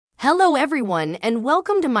Hello everyone and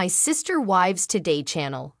welcome to my Sister Wives Today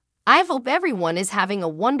channel. I hope everyone is having a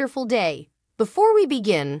wonderful day. Before we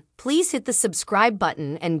begin, please hit the subscribe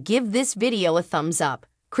button and give this video a thumbs up.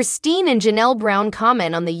 Christine and Janelle Brown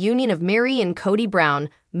comment on the union of Meri and Kody Brown.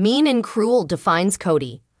 Mean and cruel defines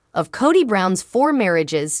Kody. Of Kody Brown's 4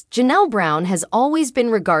 marriages, Janelle Brown has always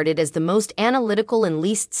been regarded as the most analytical and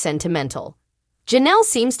least sentimental. Janelle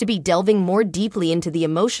seems to be delving more deeply into the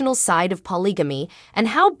emotional side of polygamy and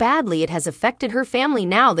how badly it has affected her family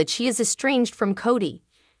now that she is estranged from Kody.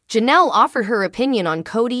 Janelle offered her opinion on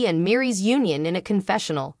Kody and Meri's union in a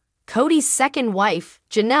confessional. Kody's second wife,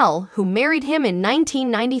 Janelle, who married him in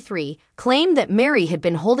 1993, claimed that Meri had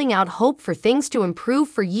been holding out hope for things to improve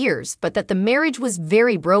for years but that the marriage was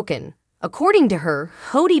very broken. According to her,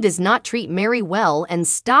 Kody does not treat Meri well and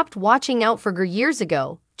stopped watching out for her years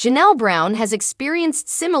ago. Janelle Brown has experienced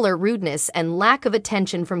similar rudeness and lack of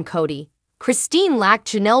attention from Kody. Christine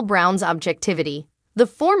lacked Janelle Brown's objectivity. The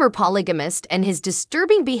former polygamist and his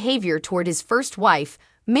disturbing behavior toward his first wife,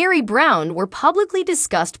 Meri Brown, were publicly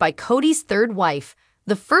discussed by Kody's third wife.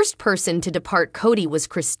 The first person to depart Kody was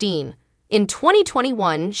Christine. In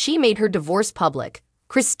 2021, she made her divorce public.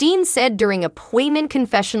 Christine said during a poignant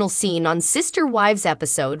confessional scene on Sister Wives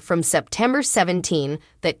episode from September 17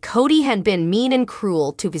 that Kody had been mean and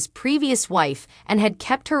cruel to his previous wife and had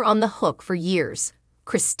kept her on the hook for years.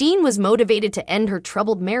 Christine was motivated to end her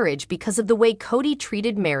troubled marriage because of the way Kody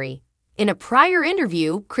treated Meri. In a prior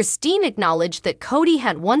interview, Christine acknowledged that Kody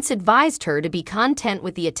had once advised her to be content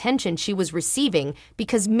with the attention she was receiving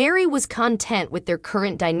because Meri was content with their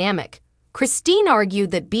current dynamic. Christine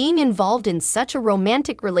argued that being involved in such a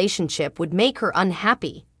romantic relationship would make her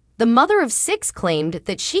unhappy. The mother of 6 claimed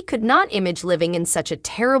that she could not imagine living in such a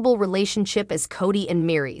terrible relationship as Kody and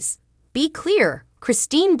Meri's. Be clear,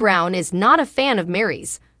 Christine Brown is not a fan of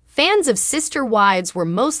Meri's. Fans of Sister Wives were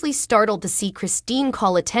mostly startled to see Christine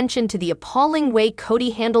call attention to the appalling way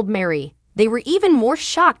Kody handled Meri. They were even more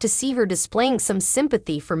shocked to see her displaying some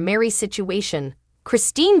sympathy for Meri's situation.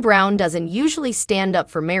 Christine Brown doesn't usually stand up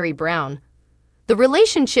for Meri Brown. The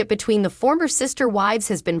relationship between the former Sister Wives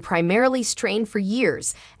has been primarily strained for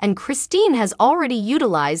years, and Christine has already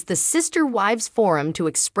utilized the Sister Wives forum to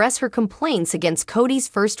express her complaints against Kody's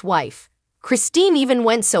first wife. Christine even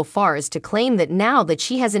went so far as to claim that now that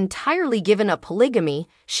she has entirely given up polygamy,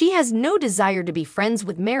 she has no desire to be friends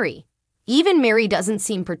with Meri. Even Meri doesn't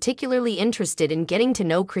seem particularly interested in getting to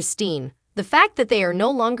know Christine. The fact that they are no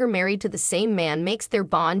longer married to the same man makes their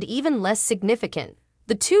bond even less significant.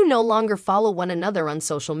 The two no longer follow one another on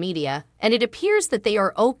social media, and it appears that they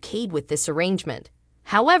are okayed with this arrangement.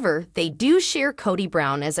 However, they do share Kody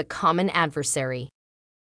Brown as a common adversary.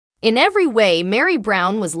 In every way, Meri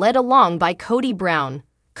Brown was led along by Kody Brown.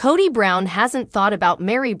 Kody Brown hasn't thought about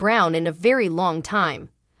Meri Brown in a very long time.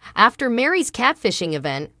 After Meri's catfishing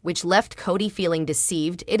event, which left Kody feeling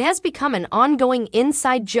deceived, it has become an ongoing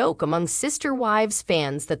inside joke among Sister Wives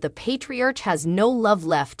fans that the patriarch has no love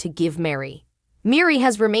left to give Meri. Meri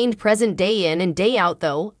has remained present day in and day out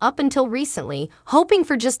though, up until recently, hoping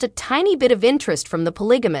for just a tiny bit of interest from the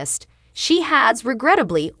polygamist. She has,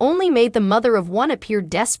 regrettably, only made the mother of 1 appear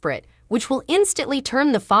desperate, which will instantly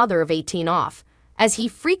turn the father of 18 off, as he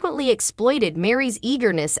frequently exploited Meri's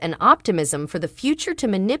eagerness and optimism for the future to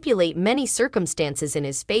manipulate many circumstances in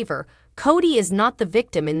his favor. Kody is not the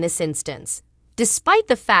victim in this instance. Despite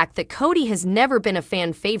the fact that Kody has never been a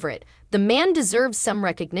fan favorite, the man deserves some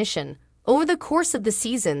recognition. Over the course of the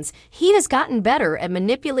seasons, he has gotten better at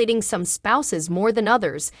manipulating some spouses more than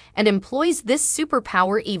others and employs this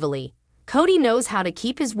superpower evilly. Kody knows how to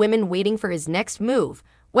keep his women waiting for his next move,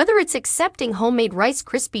 whether it's accepting homemade Rice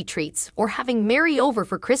Krispie treats or having Meri over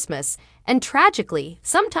for Christmas, and tragically,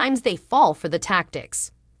 sometimes they fall for the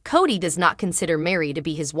tactics. Kody does not consider Meri to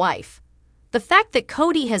be his wife. The fact that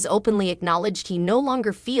Kody has openly acknowledged he no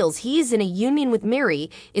longer feels he is in a union with Meri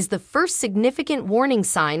is the first significant warning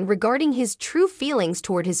sign regarding his true feelings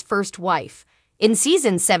toward his first wife. In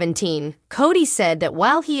season 17, Kody said that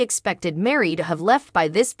while he expected Meri to have left by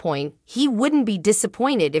this point, he wouldn't be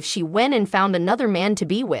disappointed if she went and found another man to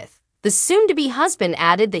be with. The soon-to-be husband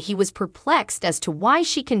added that he was perplexed as to why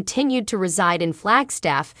she continued to reside in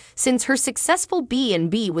Flagstaff since her successful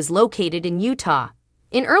B&B was located in Utah.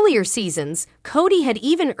 In earlier seasons, Kody had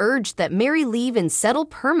even urged that Meri leave and settle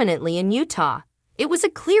permanently in Utah. It was a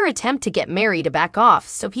clear attempt to get Meri to back off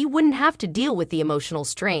so he wouldn't have to deal with the emotional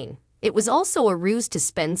strain. It was also a ruse to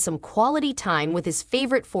spend some quality time with his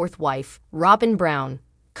favorite fourth wife, Robyn Brown.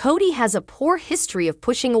 Kody has a poor history of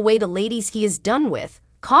pushing away the ladies he is done with,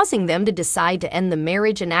 causing them to decide to end the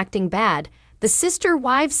marriage and acting bad. The Sister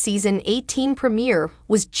Wives Season 18 premiere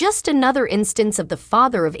was just another instance of the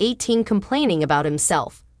father of 18 complaining about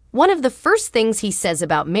himself. One of the first things he says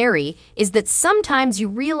about Meri is that sometimes you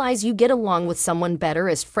realize you get along with someone better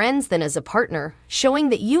as friends than as a partner, showing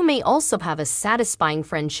that you may also have a satisfying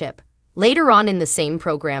friendship. Later on in the same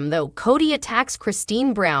program, though, Kody attacks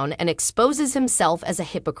Christine Brown and exposes himself as a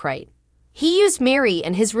hypocrite. He used Meri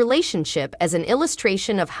and his relationship as an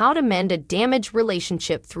illustration of how to mend a damaged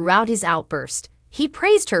relationship throughout his outburst. He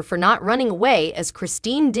praised her for not running away as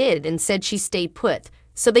Christine did and said she stayed put,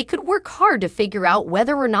 so they could work hard to figure out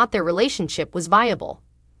whether or not their relationship was viable.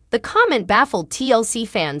 The comment baffled TLC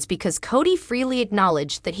fans because Kody freely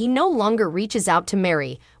acknowledged that he no longer reaches out to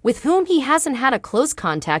Meri, with whom he hasn't had a close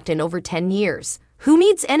contact in over 10 years. Who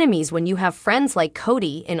needs enemies when you have friends like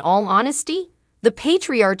Kody, in all honesty? The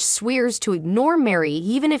patriarch swears to ignore Meri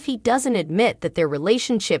even if he doesn't admit that their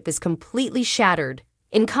relationship is completely shattered.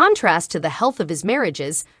 In contrast to the health of his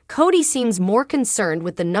marriages, Kody seems more concerned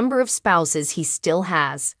with the number of spouses he still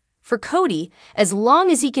has. For Kody, as long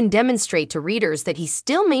as he can demonstrate to readers that he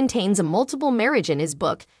still maintains a multiple marriage in his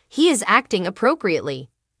book, he is acting appropriately.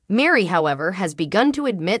 Meri, however, has begun to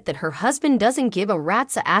admit that her husband doesn't give a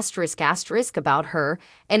rat's asterisk about her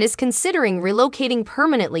and is considering relocating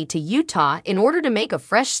permanently to Utah in order to make a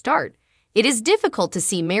fresh start. It is difficult to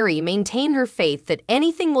see Meri maintain her faith that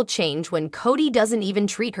anything will change when Kody doesn't even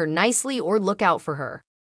treat her nicely or look out for her.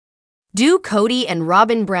 Do Kody and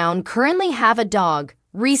Robyn Brown currently have a dog?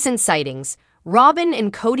 Recent sightings. Robyn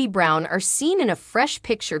and Kody Brown are seen in a fresh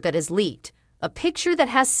picture that is leaked. A picture that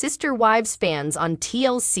has Sister Wives fans on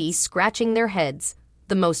TLC scratching their heads.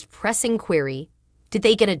 The most pressing query: did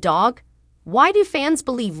they get a dog? Why do fans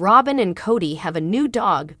believe Robyn and Kody have a new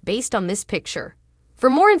dog based on this picture? For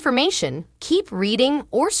more information, keep reading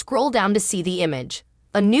or scroll down to see the image.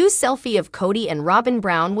 A new selfie of Kody and Robyn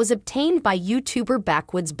Brown was obtained by YouTuber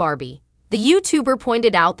Backwoods Barbie. The YouTuber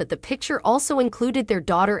pointed out that the picture also included their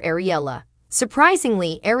daughter Ariella.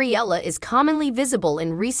 Surprisingly, Ariella is commonly visible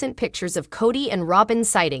in recent pictures of Kody and Robyn's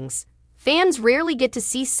sightings. Fans rarely get to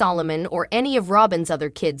see Solomon or any of Robyn's other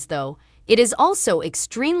kids, though. It is also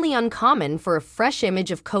extremely uncommon for a fresh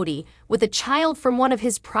image of Kody with a child from one of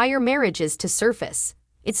his prior marriages to surface.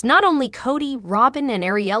 It's not only Kody, Robyn, and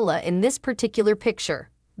Ariella in this particular picture.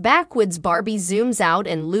 Backwoods Barbie zooms out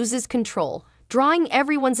and loses control, drawing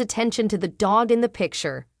everyone's attention to the dog in the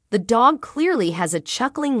picture. The dog clearly has a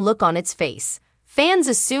chuckling look on its face. Fans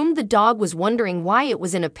assumed the dog was wondering why it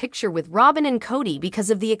was in a picture with Robyn and Kody because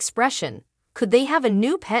of the expression. Could they have a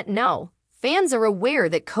new pet? No. Fans are aware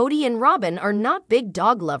that Kody and Robyn are not big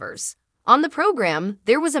dog lovers. On the program,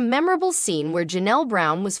 there was a memorable scene where Janelle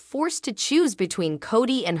Brown was forced to choose between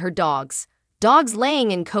Kody and her dogs. Dogs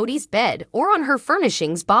laying in Kody's bed or on her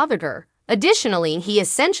furnishings bothered her. Additionally, he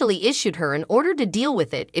essentially issued her an order to deal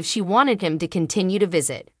with it if she wanted him to continue to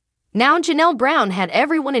visit. Now Janelle Brown had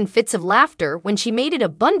everyone in fits of laughter when she made it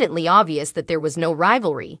abundantly obvious that there was no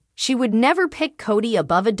rivalry. She would never pick Kody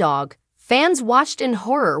above a dog. Fans watched in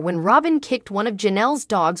horror when Robyn kicked one of Janelle's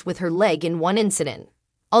dogs with her leg in one incident.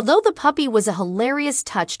 Although the puppy was a hilarious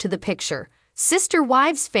touch to the picture, Sister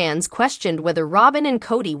Wives fans questioned whether Robyn and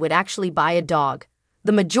Kody would actually buy a dog.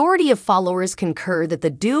 The majority of followers concur that the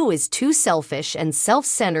duo is too selfish and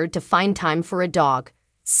self-centered to find time for a dog.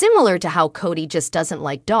 Similar to how Kody just doesn't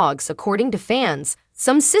like dogs, according to fans,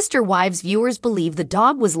 some Sister Wives viewers believe the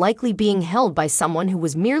dog was likely being held by someone who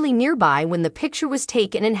was merely nearby when the picture was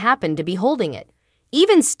taken and happened to be holding it.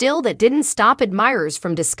 Even still, that didn't stop admirers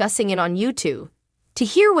from discussing it on YouTube. To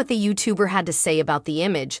hear what the YouTuber had to say about the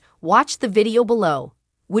image, watch the video below.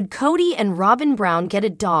 Would Kody and Robyn Brown get a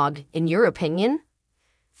dog, in your opinion?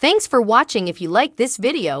 Thanks for watching. If you like this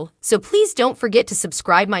video, so please don't forget to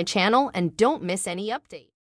subscribe my channel and don't miss any update.